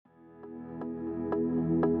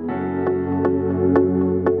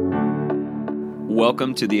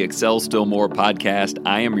Welcome to the Excel Still More podcast.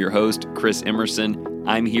 I am your host, Chris Emerson.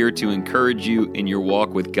 I'm here to encourage you in your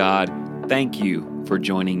walk with God. Thank you for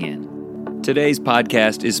joining in. Today's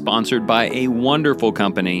podcast is sponsored by a wonderful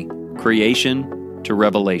company, Creation to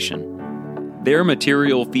Revelation. Their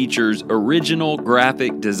material features original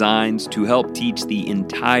graphic designs to help teach the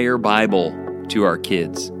entire Bible to our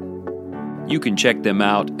kids. You can check them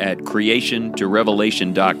out at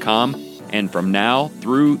creationtorevelation.com. And from now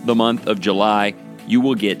through the month of July, you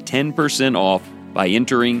will get 10% off by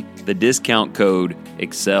entering the discount code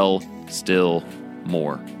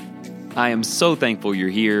ExcelStillMore. I am so thankful you're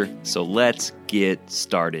here, so let's get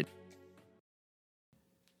started.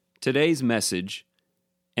 Today's message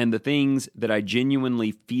and the things that I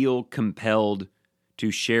genuinely feel compelled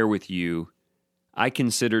to share with you, I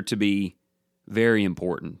consider to be very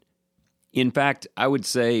important. In fact, I would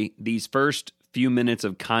say these first few minutes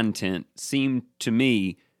of content seem to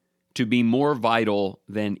me to be more vital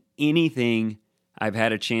than anything I've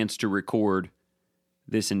had a chance to record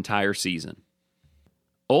this entire season.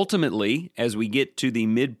 Ultimately, as we get to the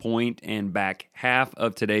midpoint and back half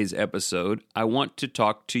of today's episode, I want to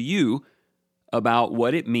talk to you about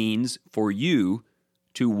what it means for you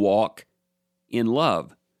to walk in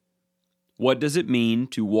love. What does it mean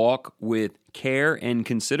to walk with care and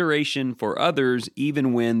consideration for others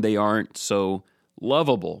even when they aren't so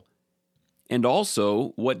lovable? And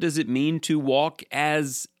also, what does it mean to walk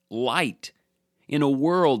as light in a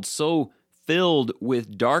world so filled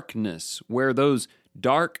with darkness, where those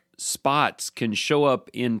dark spots can show up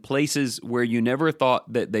in places where you never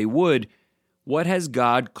thought that they would? What has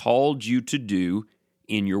God called you to do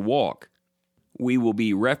in your walk? We will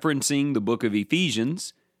be referencing the book of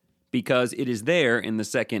Ephesians, because it is there in the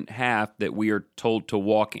second half that we are told to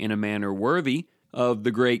walk in a manner worthy of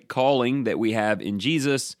the great calling that we have in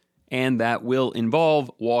Jesus, and that will involve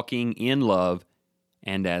walking in love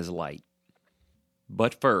and as light.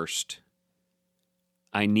 But first,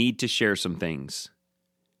 I need to share some things.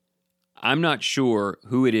 I'm not sure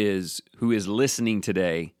who it is who is listening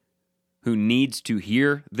today who needs to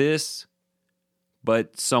hear this,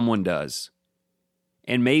 but someone does.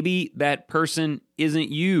 And maybe that person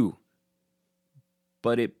isn't you,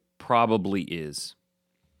 but it probably is.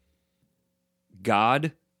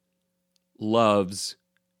 God loves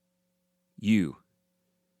you.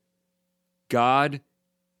 God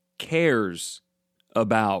cares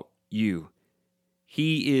about you.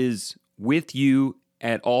 He is with you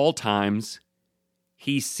at all times.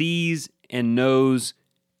 He sees and knows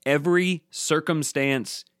every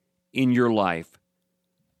circumstance in your life.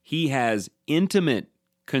 He has intimate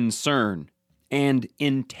concern and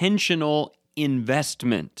intentional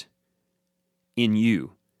investment in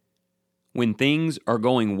you. When things are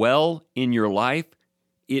going well in your life,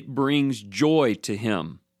 it brings joy to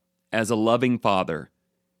Him as a loving Father.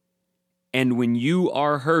 And when you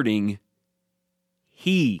are hurting,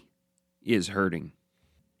 He is hurting.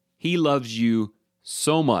 He loves you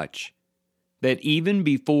so much that even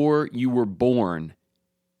before you were born,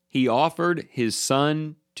 He offered His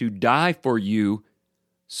Son to die for you,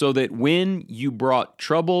 so that when you brought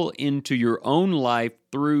trouble into your own life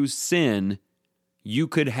through sin, you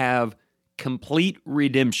could have complete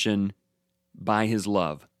redemption by His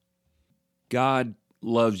love. God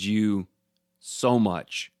loves you so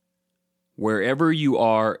much, wherever you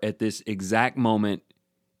are at this exact moment,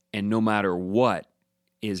 and no matter what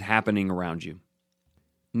is happening around you.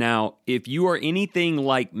 Now, if you are anything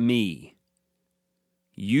like me,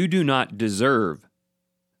 you do not deserve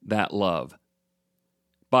that love.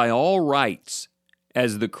 By all rights,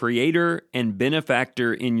 as the creator and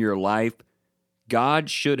benefactor in your life,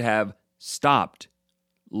 God should have stopped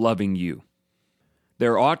loving you.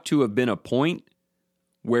 There ought to have been a point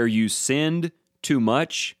where you sinned too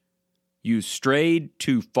much, you strayed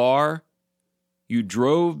too far, you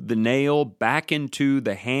drove the nail back into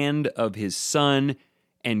the hand of His Son,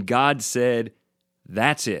 and God said,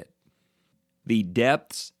 "That's it. The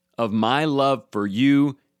depths of my love for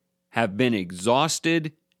you have been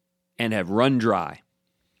exhausted and have run dry."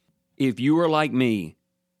 If you are like me,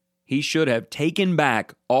 He should have taken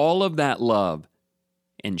back all of that love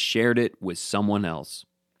and shared it with someone else.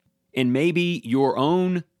 And maybe your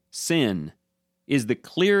own sin is the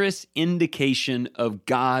clearest indication of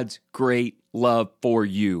God's great love for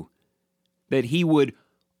you, that He would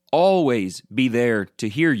always be there to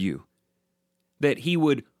hear you, that He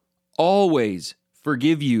would always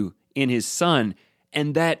forgive you in His Son,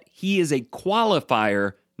 and that He is a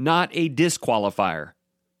qualifier, not a disqualifier.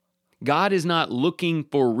 God is not looking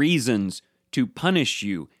for reasons to punish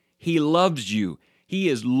you. He loves you. He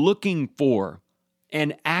is looking for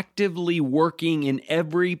and actively working in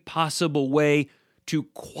every possible way to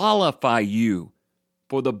qualify you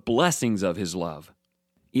for the blessings of His love.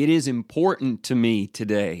 It is important to me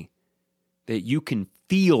today that you can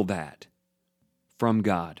feel that from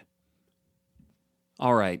God.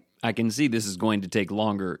 All right, I can see this is going to take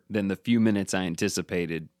longer than the few minutes I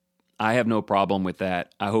anticipated. I have no problem with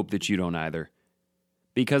that. I hope that you don't either.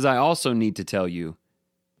 Because I also need to tell you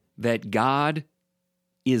that God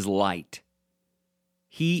is light.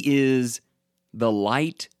 He is the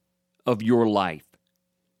light of your life.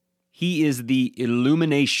 He is the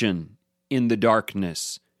illumination in the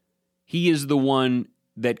darkness. He is the one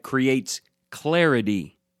that creates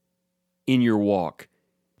clarity in your walk.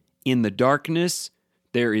 In the darkness,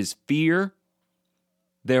 there is fear.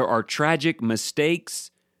 There are tragic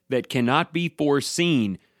mistakes that cannot be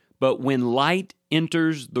foreseen, but when light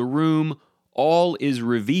enters the room, all is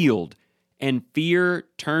revealed, and fear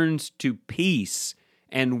turns to peace,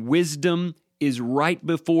 and wisdom is right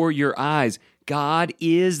before your eyes. God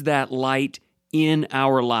is that light in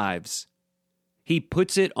our lives. He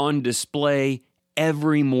puts it on display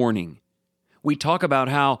every morning. We talk about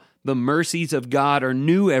how the mercies of God are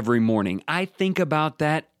new every morning. I think about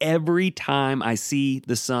that every time I see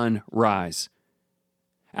the sun rise.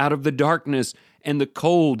 Out of the darkness and the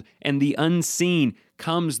cold and the unseen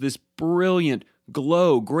comes this brilliant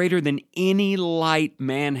glow greater than any light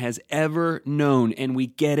man has ever known, and we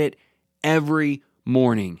get it every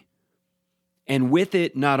morning. And with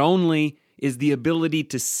it, not only is the ability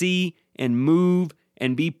to see and move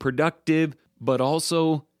and be productive, but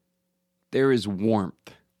also there is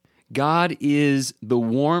warmth. God is the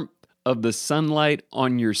warmth of the sunlight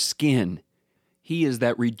on your skin. He is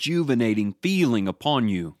that rejuvenating feeling upon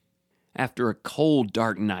you after a cold,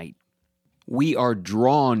 dark night. We are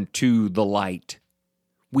drawn to the light.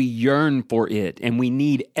 We yearn for it, and we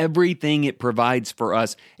need everything it provides for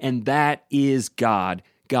us, and that is God.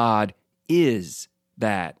 God is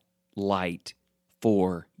that light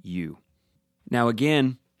for you. Now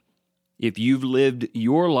again, if you've lived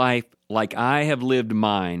your life like I have lived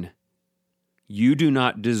mine, you do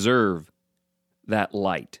not deserve that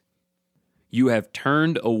light. You have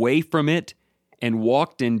turned away from it and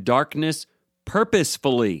walked in darkness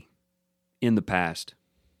purposefully in the past.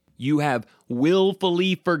 You have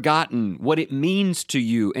willfully forgotten what it means to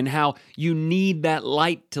you and how you need that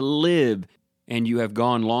light to live, and you have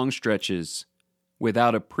gone long stretches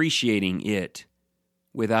without appreciating it,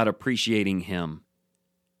 without appreciating Him.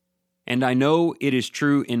 And I know it is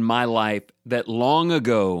true in my life that long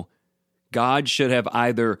ago, God should have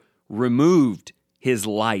either removed His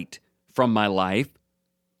light from my life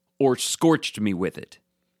or scorched me with it.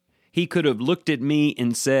 He could have looked at me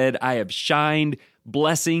and said, I have shined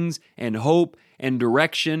blessings and hope and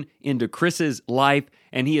direction into Chris's life,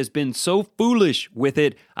 and he has been so foolish with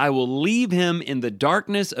it, I will leave him in the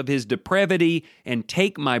darkness of his depravity and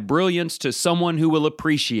take my brilliance to someone who will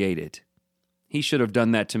appreciate it. He should have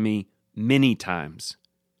done that to me many times.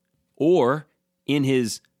 Or, in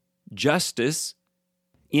his justice,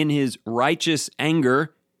 in his righteous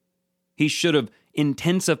anger, he should have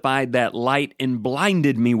intensified that light and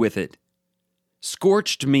blinded me with it,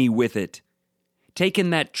 scorched me with it, taken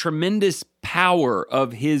that tremendous power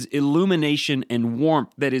of his illumination and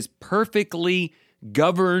warmth that is perfectly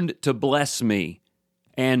governed to bless me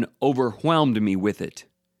and overwhelmed me with it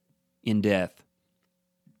in death.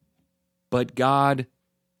 But God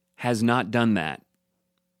has not done that,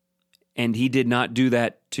 and He did not do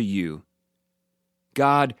that to you.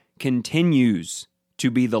 God continues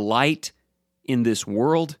to be the light in this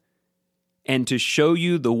world and to show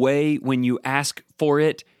you the way when you ask for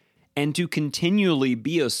it, and to continually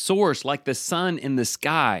be a source like the sun in the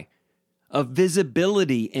sky of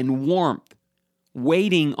visibility and warmth,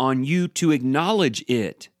 waiting on you to acknowledge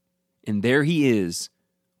it. And there He is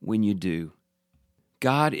when you do.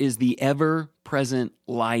 God is the ever-present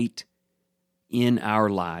light in our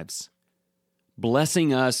lives,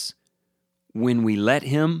 blessing us when we let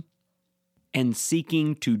Him and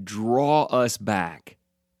seeking to draw us back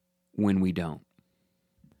when we don't.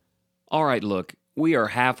 All right, look, we are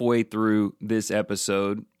halfway through this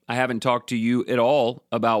episode. I haven't talked to you at all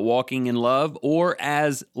about walking in love or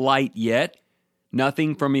as light yet.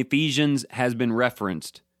 Nothing from Ephesians has been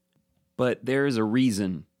referenced, but there is a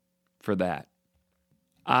reason for that.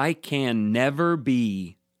 I can never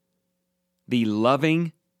be the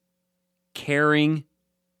loving, caring,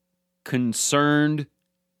 concerned,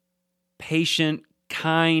 patient,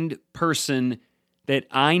 kind person that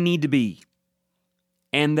I need to be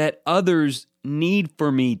and that others need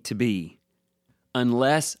for me to be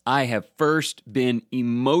unless I have first been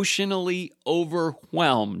emotionally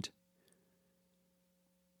overwhelmed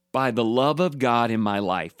by the love of God in my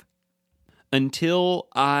life. until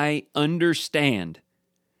I understand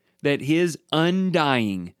that His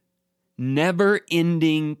undying,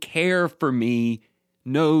 never-ending care for me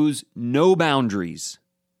knows no boundaries.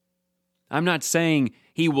 I'm not saying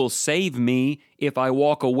He will save me if I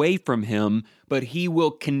walk away from Him, but He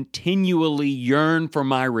will continually yearn for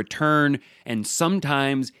my return, and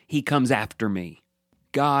sometimes He comes after me.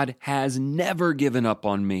 God has never given up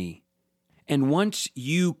on me. And once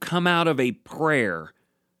you come out of a prayer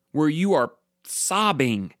where you are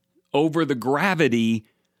sobbing over the gravity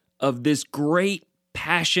of this great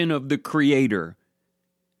passion of the Creator,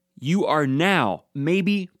 you are now,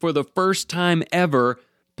 maybe for the first time ever,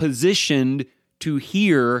 positioned to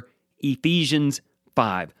hear Ephesians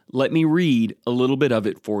 5. Let me read a little bit of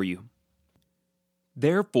it for you.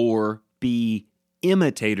 Therefore, be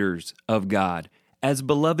imitators of God as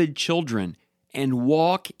beloved children, and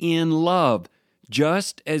walk in love,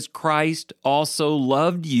 just as Christ also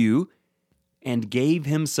loved you and gave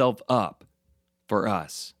Himself up for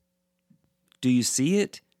us. Do you see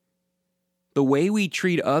it? The way we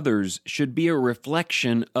treat others should be a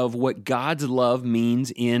reflection of what God's love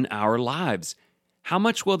means in our lives. How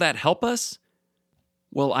much will that help us?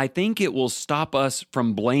 Well, I think it will stop us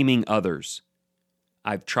from blaming others.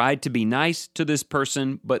 I've tried to be nice to this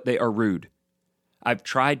person, but they are rude. I've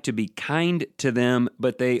tried to be kind to them,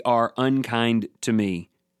 but they are unkind to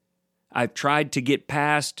me. I've tried to get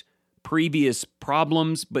past previous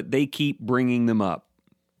problems, but they keep bringing them up.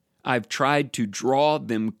 I've tried to draw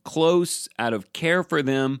them close out of care for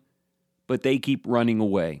them, but they keep running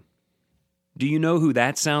away. Do you know who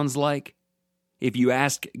that sounds like? If you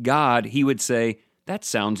ask God, He would say, that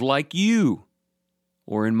sounds like you.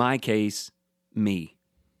 Or in my case, me.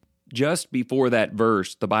 Just before that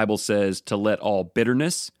verse, the Bible says to let all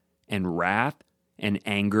bitterness and wrath and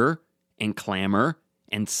anger and clamor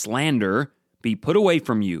and slander be put away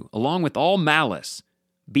from you, along with all malice.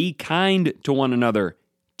 Be kind to one another,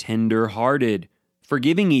 tender-hearted,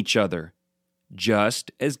 forgiving each other,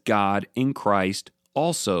 just as God in Christ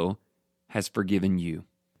also has forgiven you.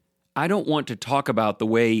 I don't want to talk about the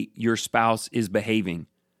way your spouse is behaving,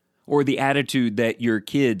 or the attitude that your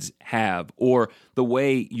kids have, or the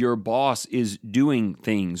way your boss is doing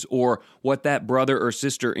things, or what that brother or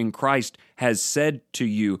sister in Christ has said to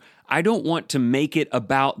you. I don't want to make it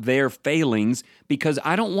about their failings because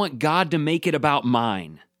I don't want God to make it about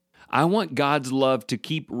mine. I want God's love to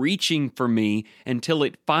keep reaching for me until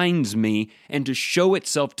it finds me and to show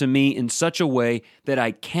itself to me in such a way that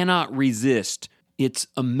I cannot resist its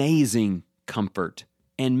amazing comfort.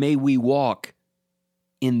 And may we walk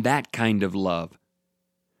in that kind of love.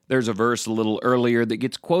 There's a verse a little earlier that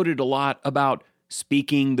gets quoted a lot about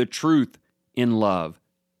speaking the truth in love.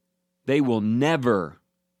 They will never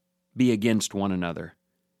be against one another.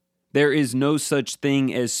 There is no such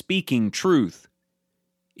thing as speaking truth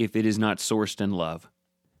if it is not sourced in love.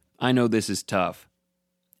 I know this is tough,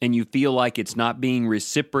 and you feel like it's not being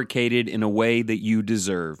reciprocated in a way that you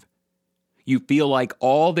deserve. You feel like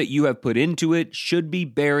all that you have put into it should be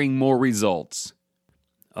bearing more results.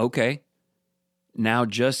 Okay, now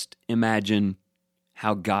just imagine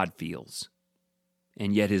how God feels,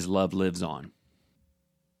 and yet His love lives on.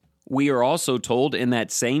 We are also told in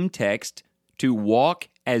that same text to walk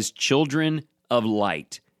as children of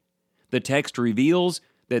light. The text reveals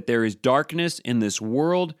that there is darkness in this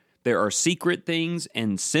world. There are secret things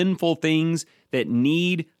and sinful things that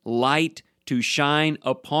need light to shine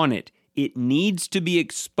upon it. It needs to be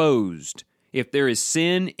exposed. If there is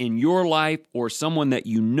sin in your life or someone that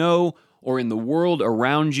you know or in the world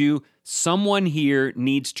around you, someone here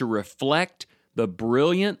needs to reflect the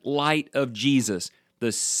brilliant light of Jesus,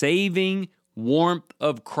 the saving warmth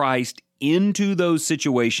of Christ into those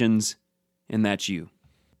situations, and that's you.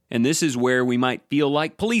 And this is where we might feel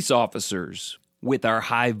like police officers with our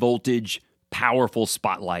high voltage, powerful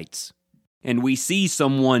spotlights. And we see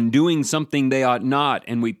someone doing something they ought not,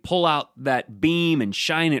 and we pull out that beam and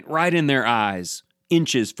shine it right in their eyes,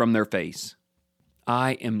 inches from their face.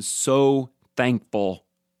 I am so thankful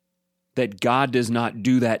that God does not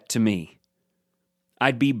do that to me.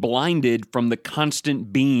 I'd be blinded from the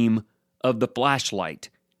constant beam of the flashlight.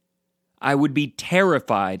 I would be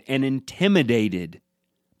terrified and intimidated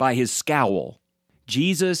by His scowl.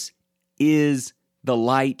 Jesus is the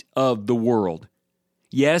light of the world.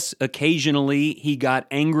 Yes, occasionally He got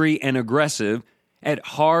angry and aggressive at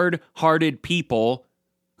hard-hearted people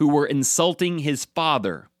who were insulting His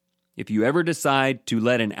Father. If you ever decide to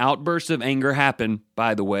let an outburst of anger happen,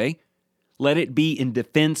 by the way, let it be in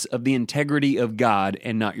defense of the integrity of God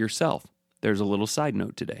and not yourself. There's a little side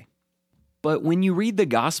note today. But when you read the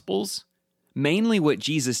Gospels, mainly what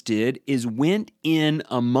Jesus did is went in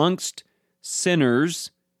amongst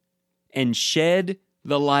sinners and shed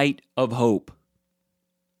the light of hope,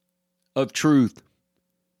 of truth,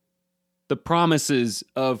 the promises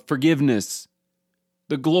of forgiveness,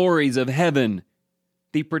 the glories of heaven,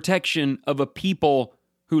 the protection of a people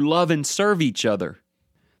who love and serve each other.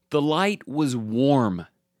 The light was warm.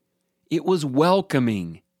 It was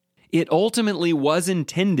welcoming. It ultimately was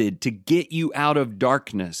intended to get you out of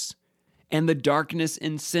darkness. And the darkness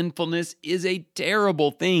and sinfulness is a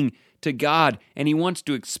terrible thing to God, and He wants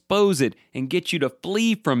to expose it and get you to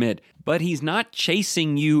flee from it. But He's not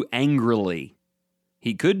chasing you angrily.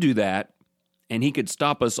 He could do that, and He could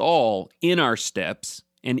stop us all in our steps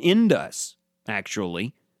and end us,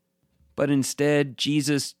 actually. But instead,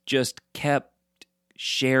 Jesus just kept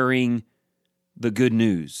sharing the good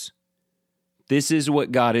news. This is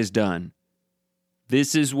what God has done.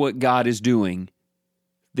 This is what God is doing.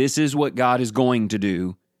 This is what God is going to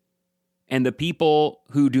do. And the people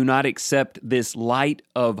who do not accept this light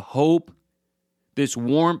of hope, this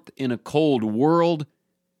warmth in a cold world,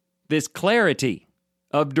 this clarity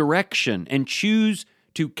of direction, and choose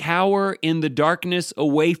to cower in the darkness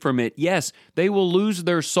away from it, yes, they will lose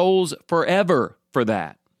their souls forever for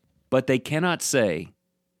that. But they cannot say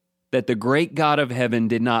that the great God of heaven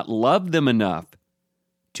did not love them enough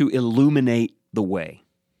to illuminate the way.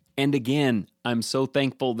 And again, I'm so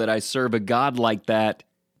thankful that I serve a God like that,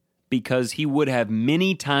 because He would have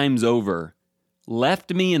many times over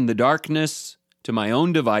left me in the darkness to my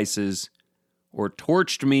own devices or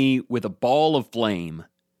torched me with a ball of flame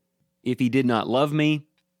if He did not love me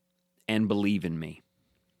and believe in me.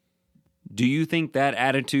 Do you think that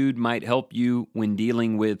attitude might help you when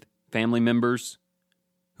dealing with family members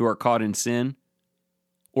who are caught in sin,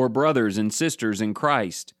 or brothers and sisters in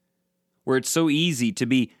Christ, where it's so easy to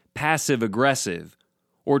be passive-aggressive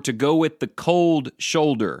or to go with the cold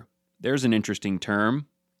shoulder? There's an interesting term,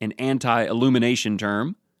 an anti-illumination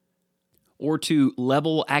term. Or to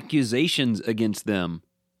level accusations against them,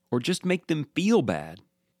 or just make them feel bad.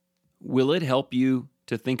 Will it help you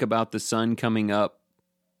to think about the sun coming up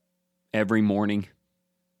every morning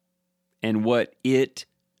and what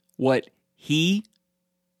He,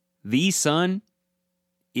 the Son,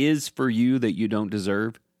 is for you that you don't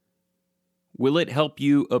deserve? Will it help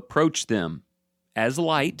you approach them as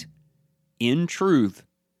light, in truth,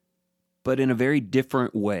 but in a very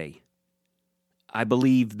different way? I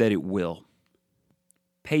believe that it will.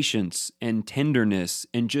 Patience and tenderness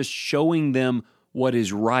and just showing them what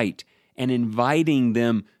is right and inviting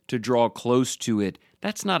them to draw close to it,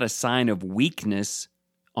 that's not a sign of weakness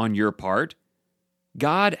on your part.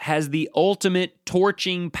 God has the ultimate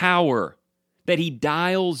torching power that He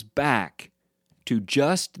dials back to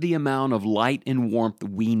just the amount of light and warmth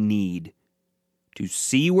we need to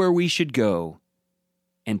see where we should go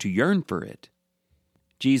and to yearn for it.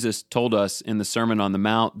 Jesus told us in the Sermon on the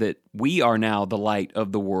Mount that we are now the light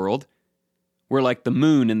of the world. We're like the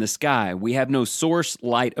moon in the sky. We have no source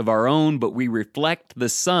light of our own, but we reflect the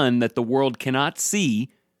sun that the world cannot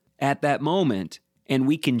see at that moment, and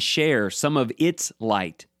we can share some of its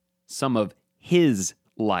light, some of His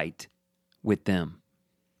light with them.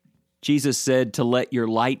 Jesus said to let your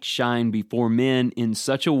light shine before men in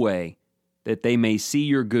such a way that they may see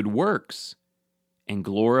your good works and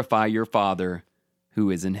glorify your Father who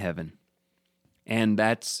is in heaven. And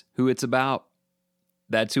that's who it's about.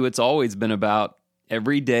 That's who it's always been about.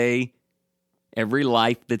 Every day, every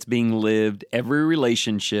life that's being lived, every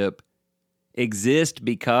relationship exists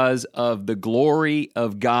because of the glory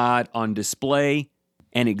of God on display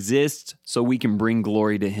and exists so we can bring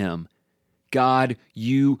glory to Him. God,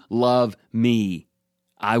 you love me.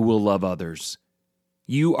 I will love others.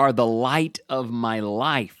 You are the light of my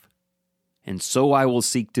life, and so I will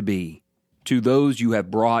seek to be to those you have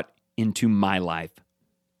brought into my life,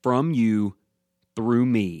 from you, through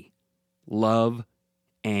me, love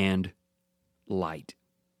and light.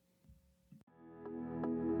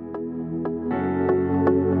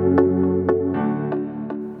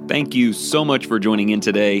 Thank you so much for joining in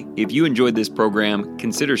today. If you enjoyed this program,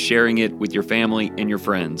 consider sharing it with your family and your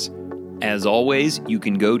friends. As always, you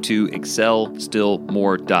can go to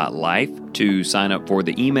excelstillmore.life to sign up for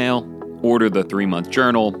the email, order the 3-month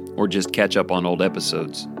journal, or just catch up on old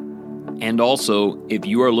episodes. And also, if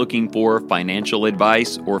you are looking for financial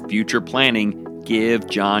advice or future planning, give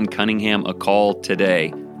John Cunningham a call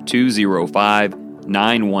today,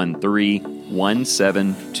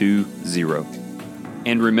 205-913-1720.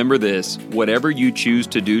 And remember this, whatever you choose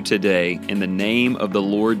to do today, in the name of the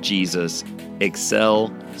Lord Jesus,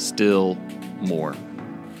 excel still more.